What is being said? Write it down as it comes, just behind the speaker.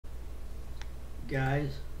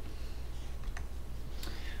guys.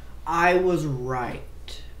 I was right.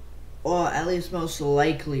 Or at least most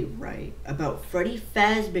likely right. About Freddy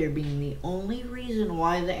Fazbear being the only reason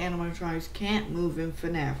why the animatronics can't move in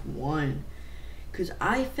FNAF 1. Because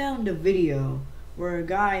I found a video where a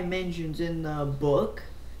guy mentions in the book,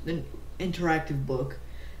 the interactive book,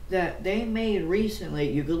 that they made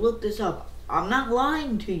recently. You could look this up. I'm not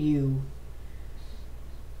lying to you.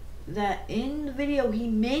 That in the video he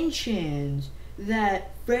mentions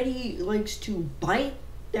that Freddy likes to bite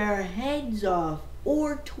their heads off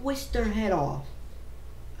or twist their head off,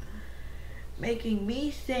 making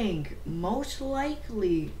me think most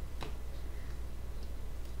likely,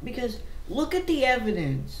 because look at the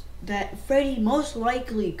evidence that Freddy most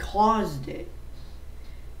likely caused it,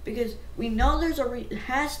 because we know there's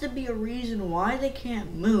has to be a reason why they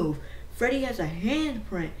can't move. Freddy has a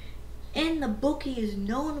handprint. In the book, he is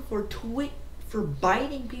known for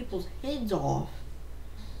biting people's heads off.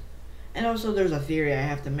 And also, there's a theory I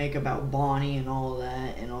have to make about Bonnie and all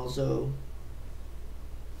that. And also,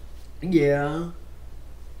 yeah.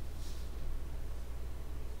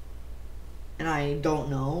 And I don't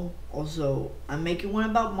know. Also, I'm making one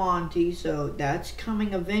about Monty, so that's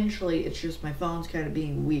coming eventually. It's just my phone's kind of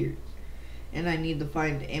being weird. And I need to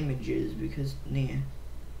find images because, nah.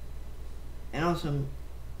 And also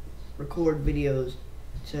record videos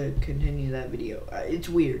to continue that video. It's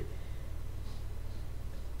weird.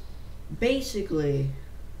 Basically,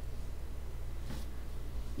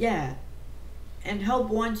 yeah. And Help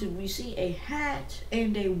Wanted, we see a hat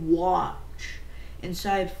and a watch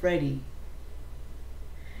inside Freddy.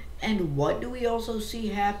 And what do we also see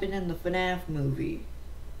happen in the FNAF movie?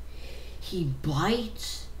 He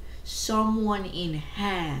bites someone in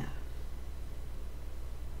half.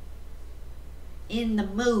 In the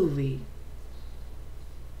movie.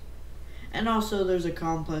 And also there's a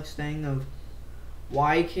complex thing of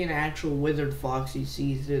why can actual withered Foxy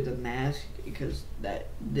see through the mask? Because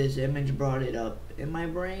this image brought it up in my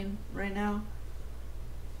brain right now.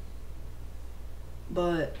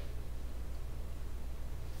 But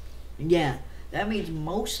yeah, that means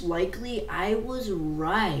most likely I was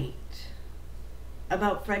right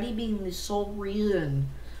about Freddy being the sole reason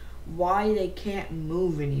why they can't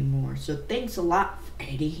move anymore. So thanks a lot,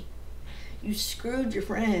 Freddy. You screwed your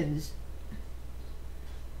friends.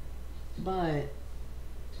 But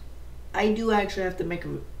I do actually have to make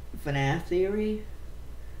a FNAF theory.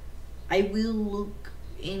 I will look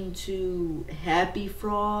into Happy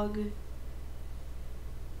Frog.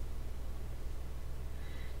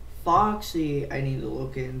 Foxy I need to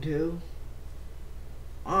look into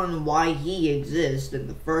on why he exists in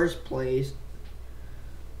the first place.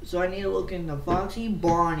 So I need to look into Foxy,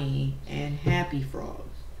 Bonnie, and Happy Frog.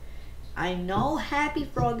 I know Happy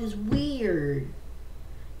Frog is weird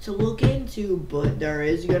to look into, but there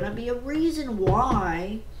is gonna be a reason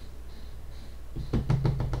why.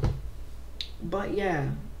 But yeah.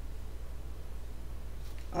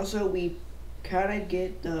 Also, we kind of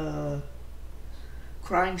get the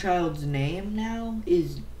crying child's name now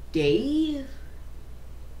is Dave.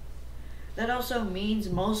 That also means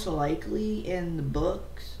most likely in the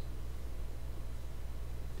books.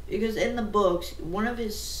 Because in the books, one of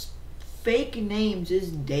his fake names is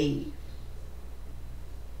Dave.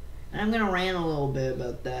 And I'm going to rant a little bit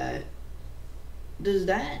about that. Does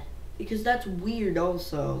that? Because that's weird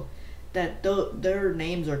also. That their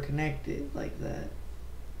names are connected like that.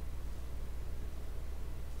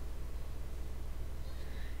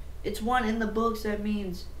 It's one in the books that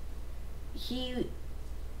means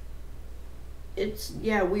it's,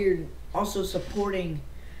 yeah, weird. Also supporting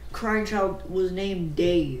Crying Child was named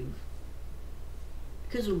Dave.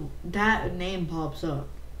 Because that name pops up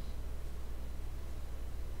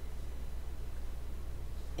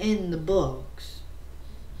in the books.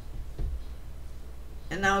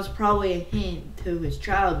 And that was probably a hint to his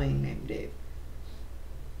child being named Dave.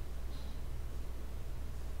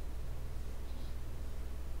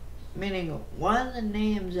 Meaning, one of the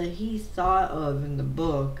names that he thought of in the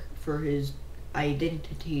book for his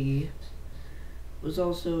identity was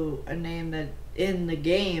also a name that in the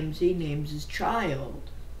games he names his child.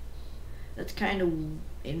 That's kind of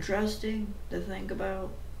interesting to think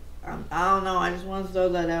about. I don't know, I just want to throw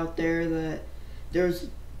that out there that there was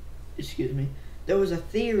a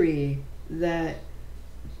theory that,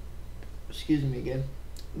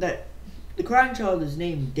 that the crying child is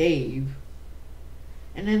named Dave,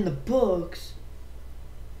 and in the books,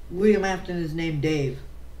 William Afton is named Dave.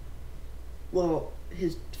 Well,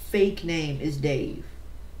 his fake name is Dave.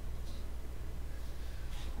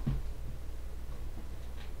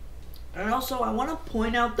 And also, I want to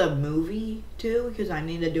point out the movie, too, because I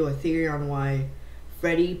need to do a theory on why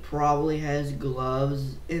Freddy probably has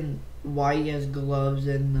gloves, and why he has gloves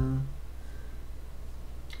in the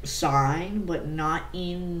sign, but not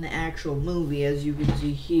in the actual movie, as you can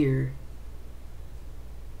see here.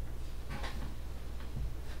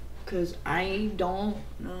 Because I don't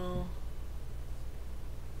know.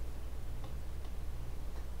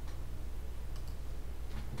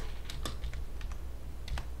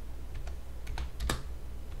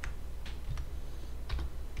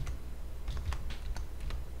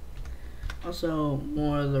 Also,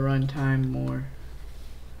 more of the runtime, more.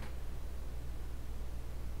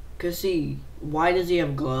 Cause see, why does he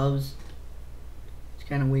have gloves? It's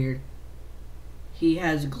kind of weird. He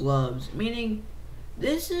has gloves, meaning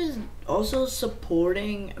this is also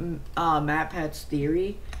supporting MatPat's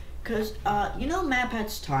theory. Cause you know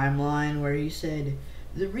MatPat's timeline where he said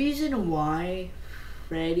the reason why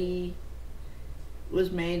Freddy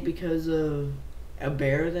was made because of a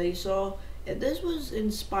bear that he saw. And this was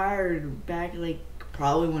inspired back like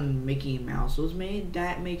probably when Mickey Mouse was made.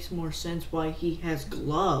 That makes more sense why he has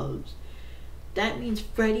gloves. That means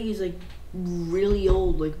Freddy is like really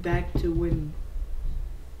old, like back to when,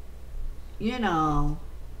 you know,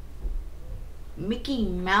 Mickey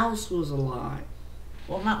Mouse was alive.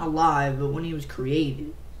 Well, not alive, but when he was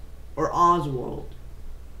created. Or Oswald.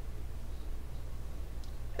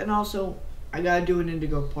 And also, I gotta do an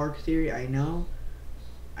Indigo Park theory, I know.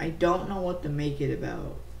 I don't know what to make it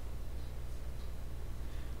about.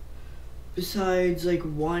 Besides, like,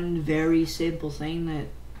 one very simple thing that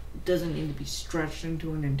doesn't need to be stretched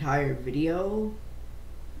into an entire video.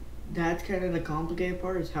 That's kind of the complicated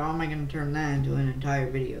part, is how am I going to turn that into an entire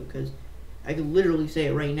video? Because I could literally say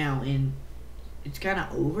it right now, and it's kind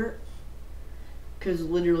of over. Because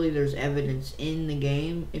literally there's evidence in the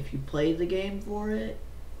game, if you play the game for it,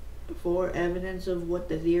 for evidence of what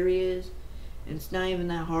the theory is. And it's not even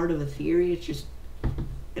that hard of a theory, it's just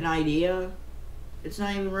an idea. It's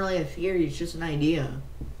not even really a theory, it's just an idea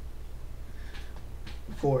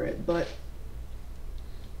for it. But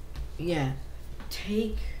yeah,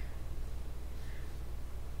 take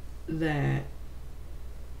that.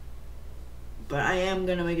 But I am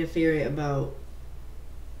gonna make a theory about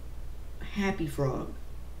Happy Frog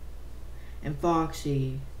and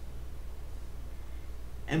Foxy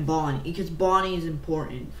and Bonnie, because Bonnie is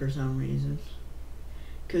important for some reason.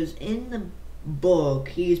 Because in the book,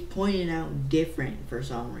 he is pointed out different for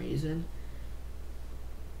some reason.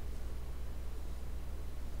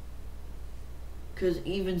 Because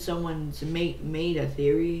even someone's made a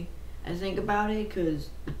theory, I think, about it, because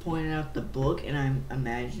they pointed out the book, and I'm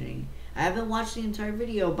imagining. I haven't watched the entire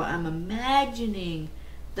video, but I'm imagining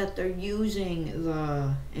that they're using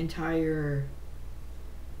the entire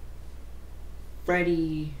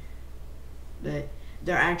Freddy, that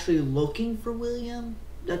they're actually looking for William.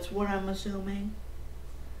 That's what I'm assuming.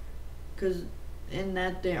 Because in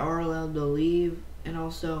that they are allowed to leave. And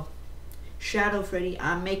also, Shadow Freddy,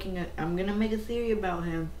 I'm gonna make a theory about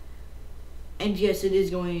him. And yes, it is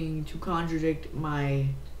going to contradict my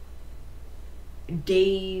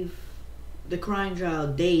Dave, the crying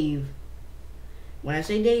child, Dave. When I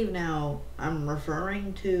say Dave now, I'm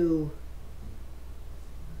referring to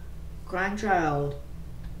Crying Child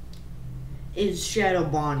is Shadow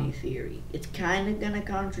Bonnie theory. It's kind of going to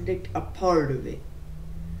contradict a part of it.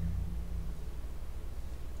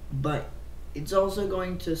 But it's also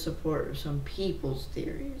going to support some people's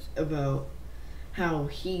theories about how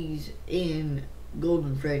he's in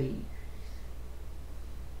Golden Freddy.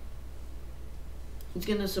 It's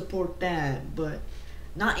going to support that, but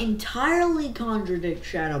not entirely contradict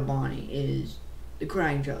Shadow Bonnie is the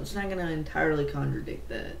Crying Child. It's not going to entirely contradict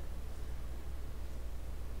that.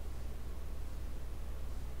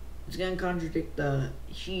 It's going to contradict the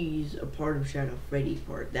he's a part of Shadow Freddy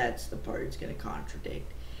part. That's the part it's going to contradict.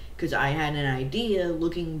 Because I had an idea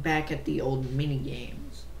looking back at the old mini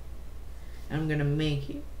games. And I'm going to make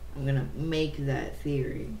it. I'm going to make that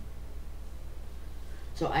theory.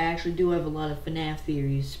 So I actually do have a lot of FNAF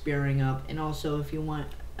theories spearing up. And also, if you want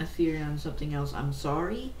a theory on something else, I'm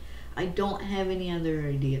sorry. I don't have any other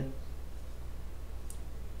idea.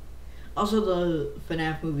 Also, the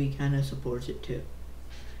FNAF movie kind of supports it too.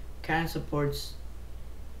 Kind of supports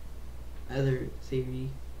other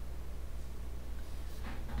theory.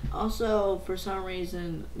 Also, for some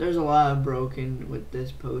reason, there's a lot of broken with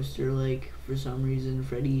this poster. Like, for some reason,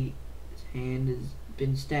 Freddy's hand has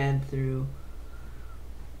been stabbed through.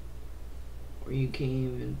 Or you can't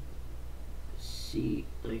even see,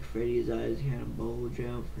 like, Freddy's eyes kind of bulge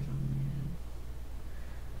out for some reason.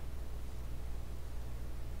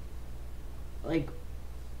 Like,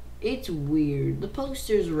 it's weird. The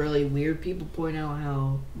poster's really weird. People point out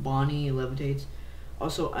how Bonnie levitates.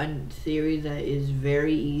 Also, a theory that is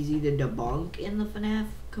very easy to debunk in the FNAF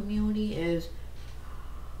community is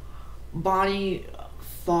Bonnie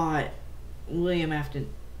fought William Afton.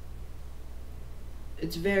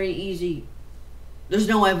 It's very easy. There's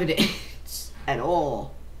no evidence at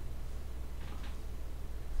all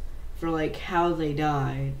for like how they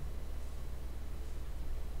died.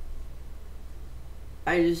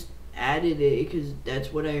 I just added it because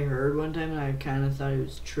that's what I heard one time and I kind of thought it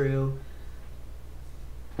was true.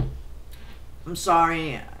 I'm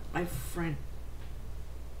sorry, my friend.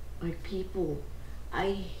 Like, people,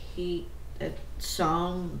 I hate that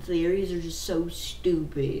some theories are just so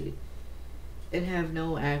stupid and have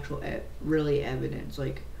no actual really evidence.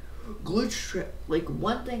 Like, glitch trap. Like,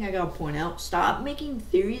 one thing I gotta point out, stop making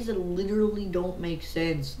theories that literally don't make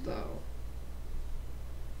sense, though.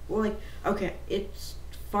 Well, like, okay, it's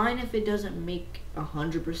fine if it doesn't make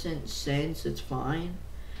 100% sense, it's fine.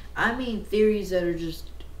 I mean theories that are just,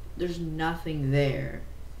 there's nothing there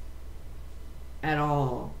at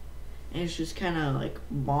all. And it's just kind of like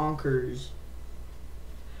bonkers.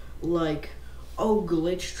 Like, oh,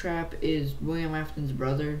 Glitch Trap is William Afton's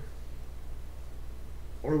brother.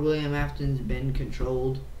 Or William Afton's been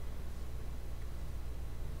controlled.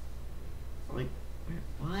 Like,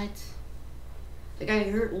 what? Like, I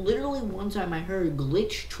heard, literally one time I heard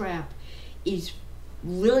Glitch Trap is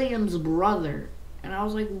William's brother. And I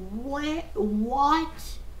was like, what?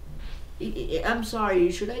 What? I'm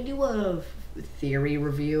sorry, should I do a theory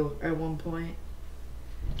review at one point?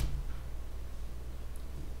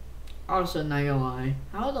 Also, not gonna lie,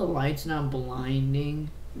 how are the lights not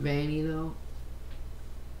blinding Vanny though?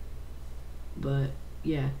 But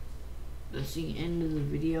yeah, that's the end of the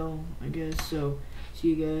video, I guess. So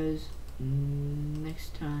see you guys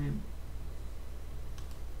next time.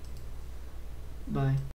 Bye.